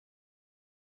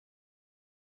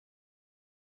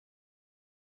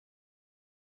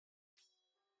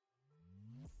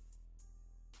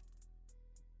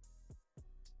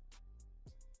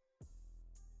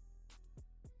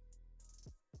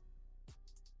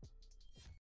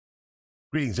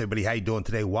Greetings, everybody. How you doing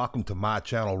today? Welcome to my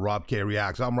channel, Robk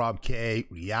Reacts. I'm Rob K,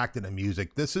 reacting to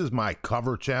music. This is my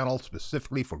cover channel,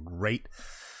 specifically for great,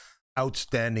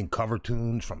 outstanding cover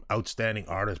tunes from outstanding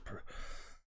artists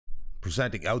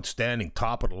presenting outstanding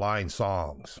top-of-the-line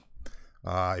songs.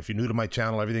 If you're new to my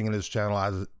channel, everything in this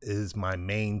channel is my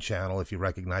main channel. If you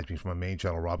recognize me from my main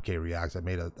channel, Rob K Reacts, I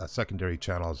made a secondary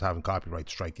channel. I was having copyright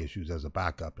strike issues as a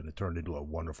backup, and it turned into a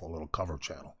wonderful little cover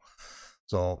channel.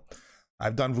 So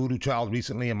I've done Voodoo Child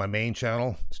recently in my main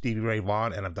channel, Stevie Ray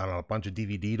Vaughan, and I've done a bunch of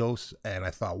Divididos, and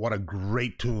I thought, what a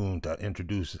great tune to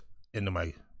introduce into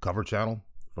my cover channel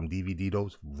from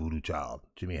Divididos, Voodoo Child.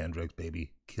 Jimi Hendrix,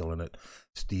 baby, killing it.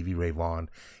 Stevie Ray Vaughan,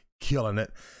 killing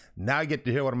it. Now I get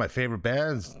to hear one of my favorite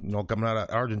bands, coming out of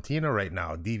Argentina right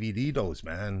now, Divididos,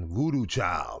 man, Voodoo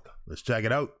Child. Let's check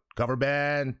it out. Cover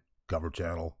band, cover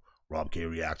channel, Rob K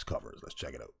Reacts covers. Let's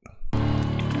check it out.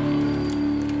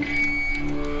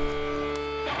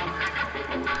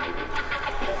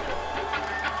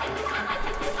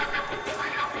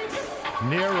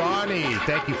 Near Ronnie,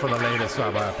 thank you for the latest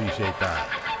sub. I appreciate that.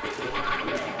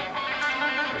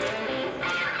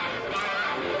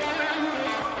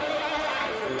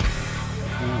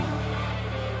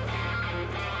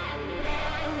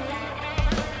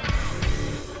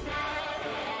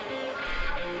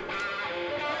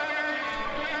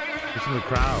 Listen to the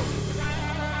crowd.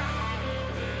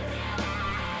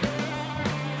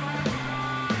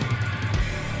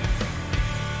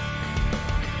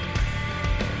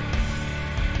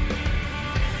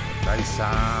 Nice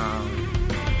sound.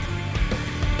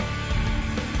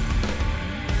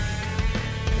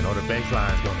 You know the bass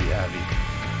line's gonna be heavy.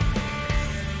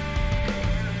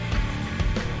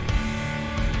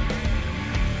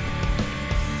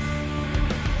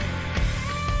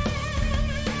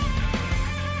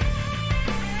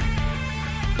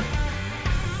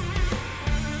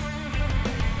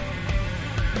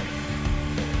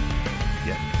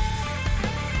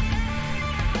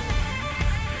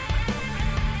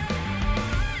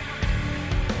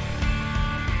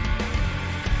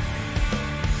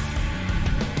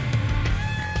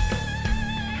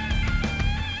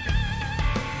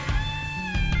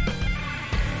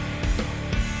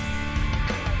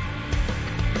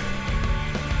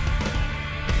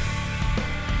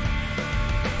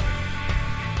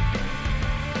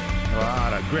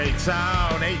 Great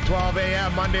sound, 8:12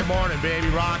 a.m. Monday morning, baby,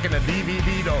 rocking the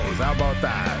Divididos. How about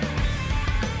that?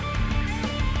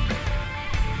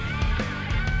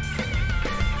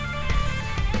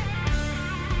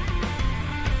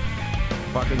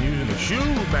 Fucking using the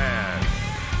shoe, man.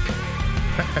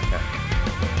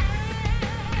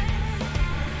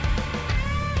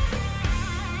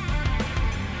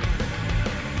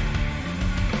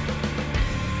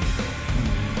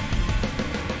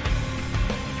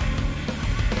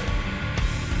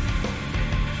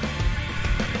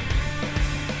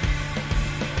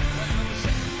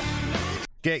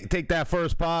 Okay, take that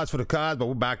first pause for the cause, but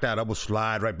we'll back that up. We'll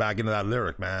slide right back into that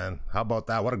lyric, man. How about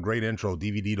that? What a great intro.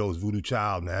 Divididos, Voodoo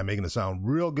Child, man. Making it sound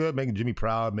real good, making Jimmy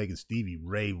proud, making Stevie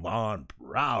Ray Vaughan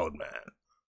proud, man.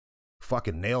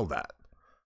 Fucking nailed that.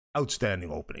 Outstanding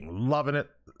opening. Loving it.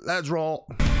 Let's roll.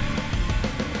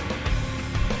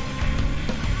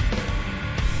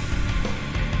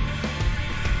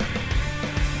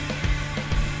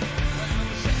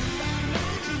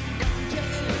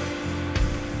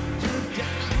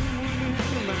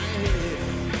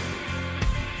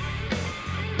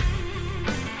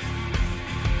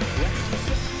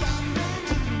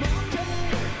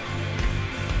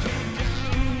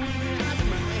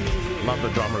 Love the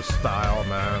drummer's style,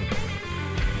 man.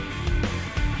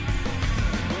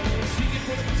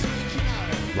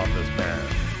 Love this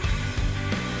band.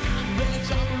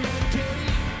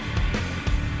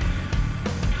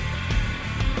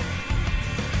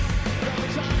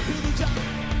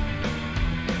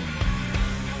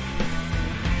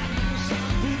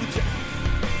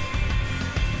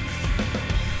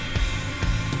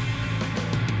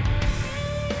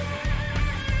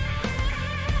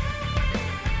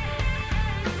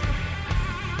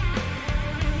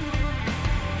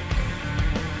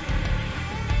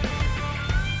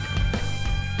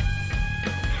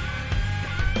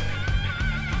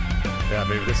 Yeah,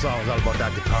 baby, this song's all about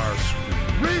that guitar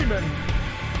screaming.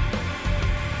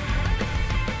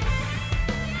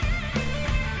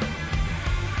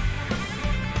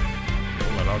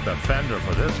 Pulling out the Fender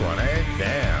for this one, eh?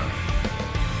 Damn.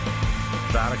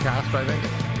 Stratocaster, I think.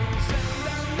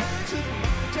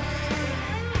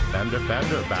 Fender,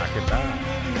 back at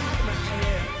that.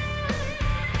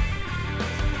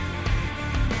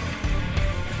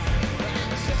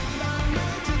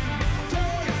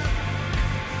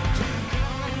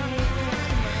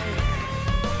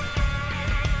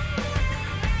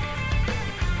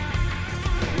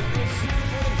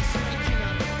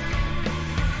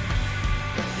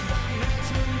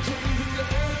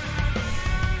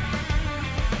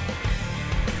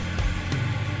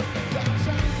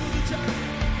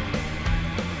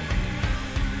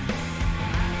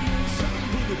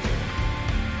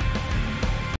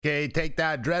 Okay, take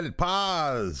that dreaded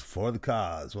pause for the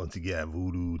cause. Once again,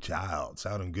 Voodoo Child.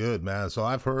 Sounding good, man. So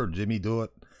I've heard Jimmy do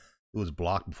it. It was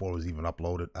blocked before it was even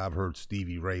uploaded. I've heard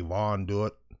Stevie Ray Vaughan do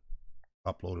it.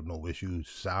 Uploaded, no issues.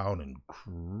 Sounding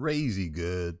crazy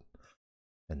good.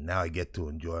 And now I get to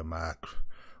enjoy one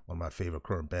of my favorite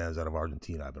current bands out of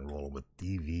Argentina. I've been rolling with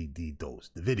Divididos,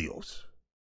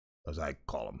 as I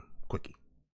call them, quickie.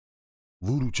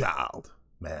 Voodoo Child,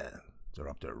 man, they're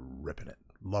up there ripping it.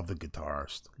 Love the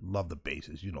guitarist, love the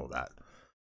basses, you know that.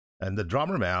 And the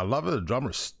drummer, man, I love the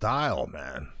drummer's style,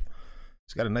 man.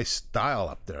 He's got a nice style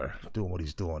up there, doing what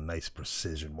he's doing, nice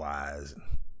precision-wise and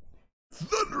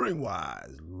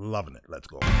thundering-wise. Loving it. Let's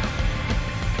go.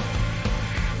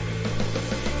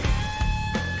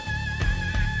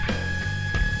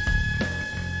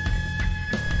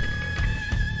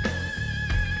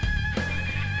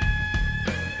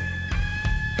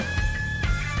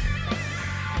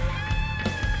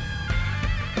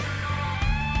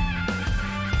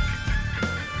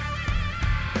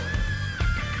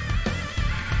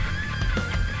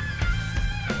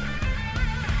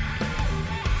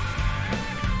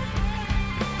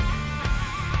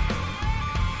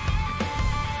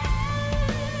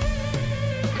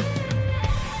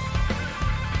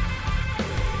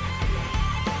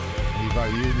 Are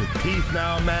you in the teeth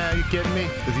now, man? You kidding me?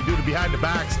 Does he do the behind the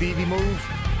back Stevie move?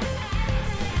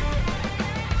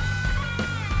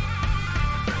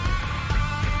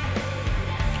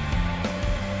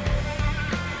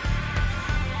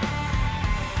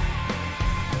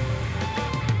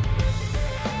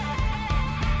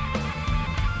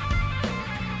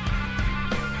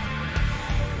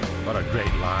 What a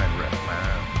great line riff,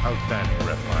 man. Outstanding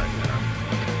riff line, man.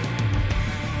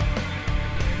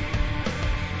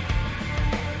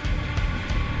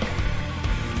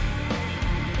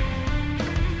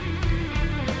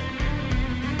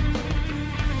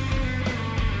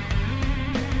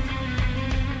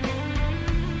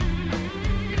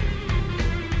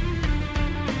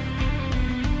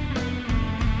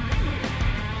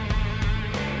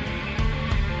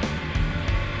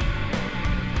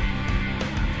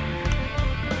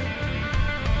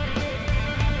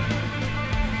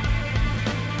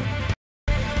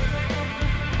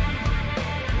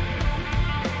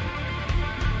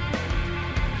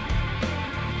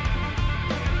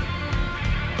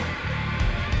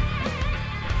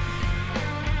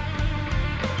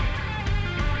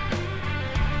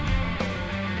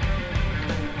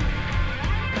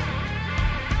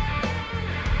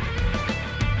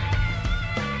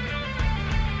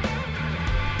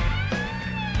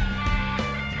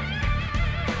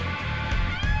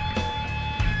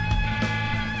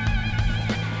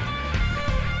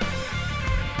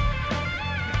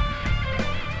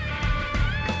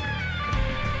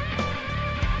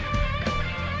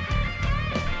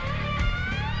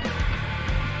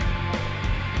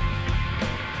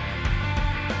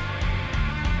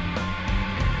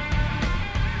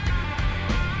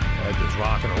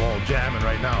 Rock and roll jamming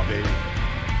right now, baby.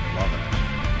 Loving it.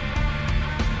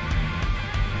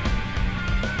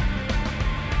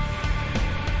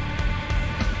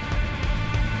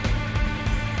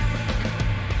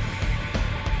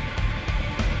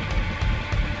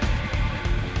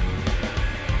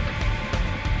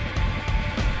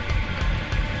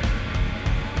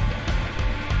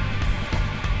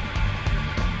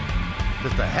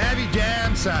 Just a heavy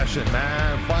jam session,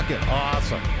 man. Fucking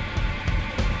awesome.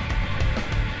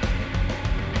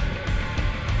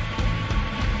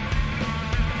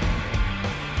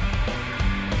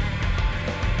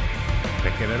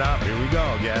 Picking it up. Here we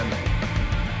go again.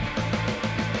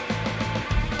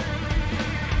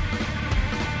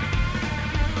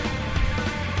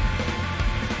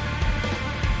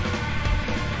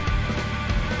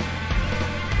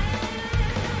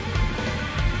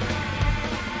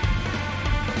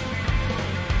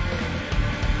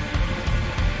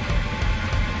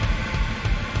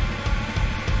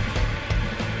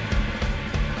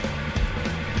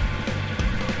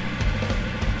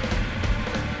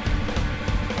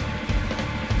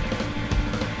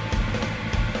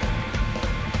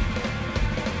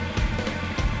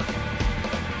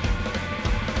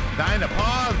 Dying to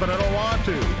pause, but I don't want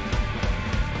to.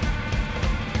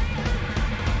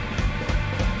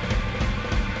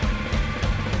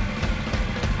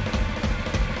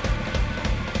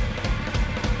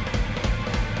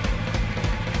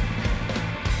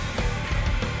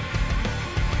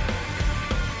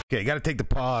 Okay, got to take the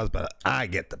pause, but I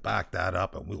get to back that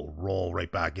up and we'll roll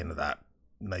right back into that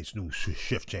nice new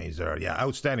shift change there. Yeah,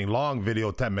 outstanding long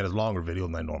video, 10 minutes longer video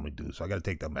than I normally do. So I got to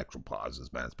take them extra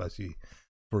pauses, man, especially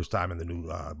first time in the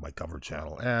new my cover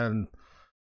channel. And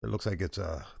It looks like it's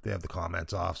they have the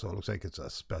comments off, so it looks like it's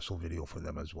a special video for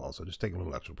them as well. So just take a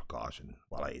little extra precaution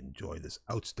while I enjoy this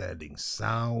outstanding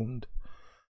sound,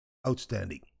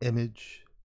 outstanding image,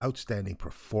 outstanding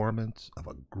performance of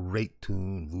a great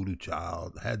tune, Voodoo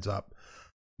Child. Heads up,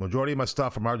 majority of my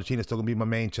stuff from Argentina is still gonna be my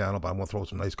main channel, but I'm gonna throw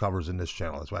some nice covers in this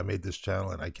channel. That's why I made this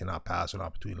channel, and I cannot pass an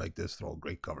opportunity like this. Throw a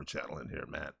great cover channel in here,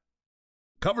 man.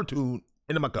 Cover tune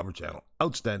into my cover channel.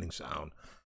 Outstanding sound.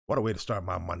 What a way to start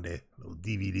my Monday. A little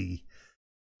DVD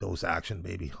dose action,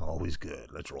 baby. Always good.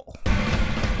 Let's roll.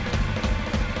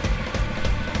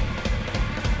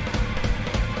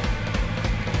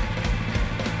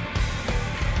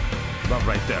 Love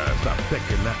right there. Stop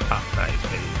picking that up. Nice,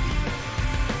 baby.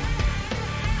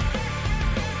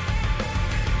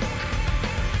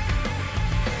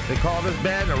 They call this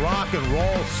band a rock and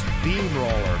roll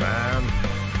steamroller, man.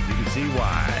 You can see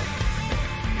why.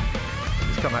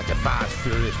 Come at you fast,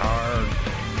 furious, hard.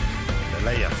 They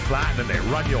lay you flat and then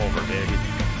they run you over, baby.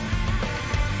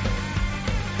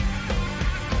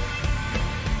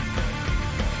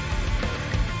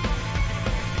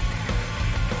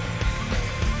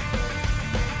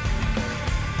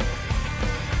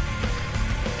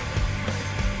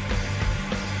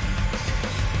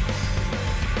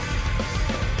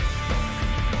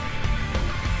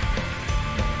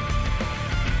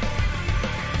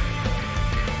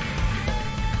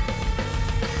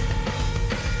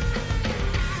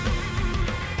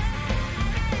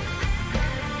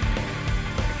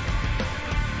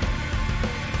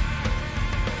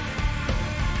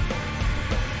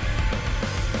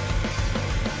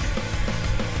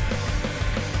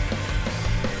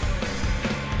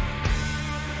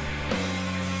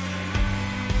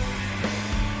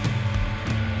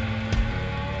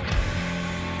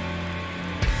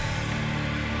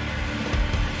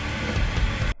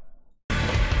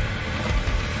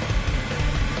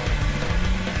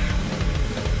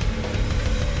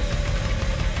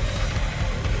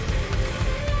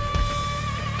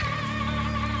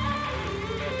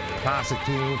 Classic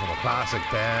tune from a classic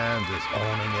band, just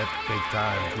owning it big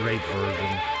time. Great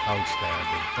version,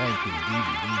 outstanding. Thank you,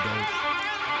 Divididos.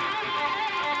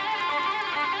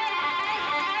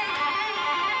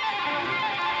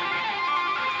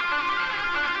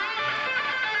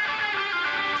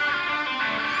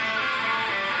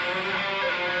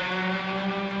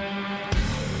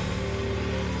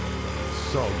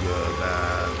 So good,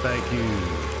 man. Thank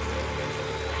you.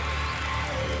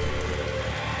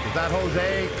 Is that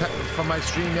Jose from my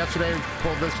stream yesterday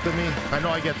pulled this to me? I know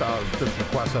I get this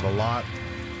requested a lot.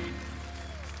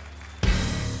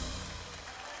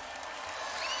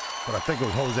 But I think it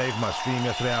was Jose from my stream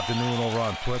yesterday afternoon over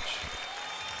on Twitch.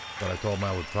 But I told him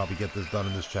I would probably get this done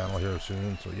in this channel here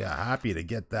soon. So yeah, happy to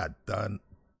get that done.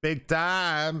 Big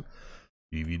time.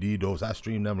 Divididos. I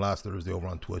streamed them last Thursday over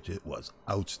on Twitch. It was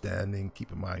outstanding.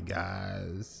 Keep in mind,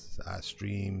 guys, I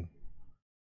stream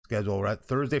schedule right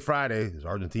Thursday, Friday is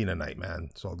Argentina night, man.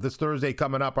 So this Thursday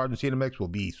coming up, Argentina Mix will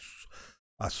be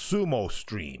a sumo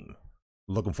stream.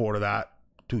 Looking forward to that.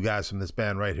 Two guys from this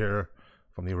band right here,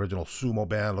 from the original sumo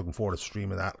band. Looking forward to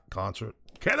streaming that concert.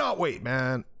 Cannot wait,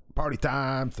 man. Party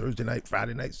time, Thursday night,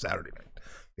 Friday night, Saturday night.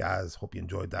 Guys, hope you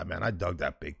enjoyed that, man. I dug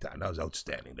that big time. That was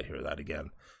outstanding to hear that again.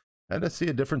 And to see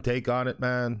a different take on it,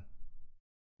 man.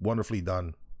 Wonderfully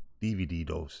done.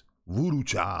 Divididos. Voodoo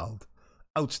Child.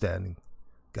 Outstanding.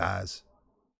 Guys,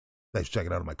 thanks for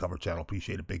checking out on my cover channel.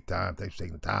 Appreciate it big time. Thanks for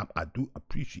taking the time. I do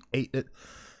appreciate it.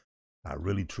 I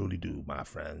really, truly do, my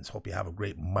friends. Hope you have a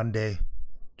great Monday.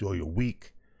 Enjoy your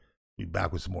week. Be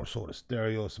back with some more Soda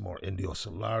Stereo, some more Indio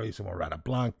Solari, some more Rata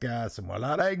Blanca, some more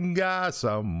La Renga,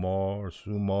 some more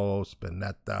Sumo,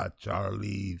 Spinetta,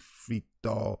 Charlie,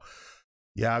 Frito.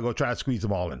 Yeah, I'll go try to squeeze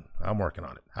them all in. I'm working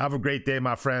on it. Have a great day,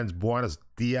 my friends. Buenos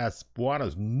dias,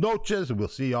 buenas noches, and we'll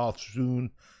see y'all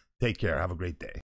soon. Take care. Have a great day.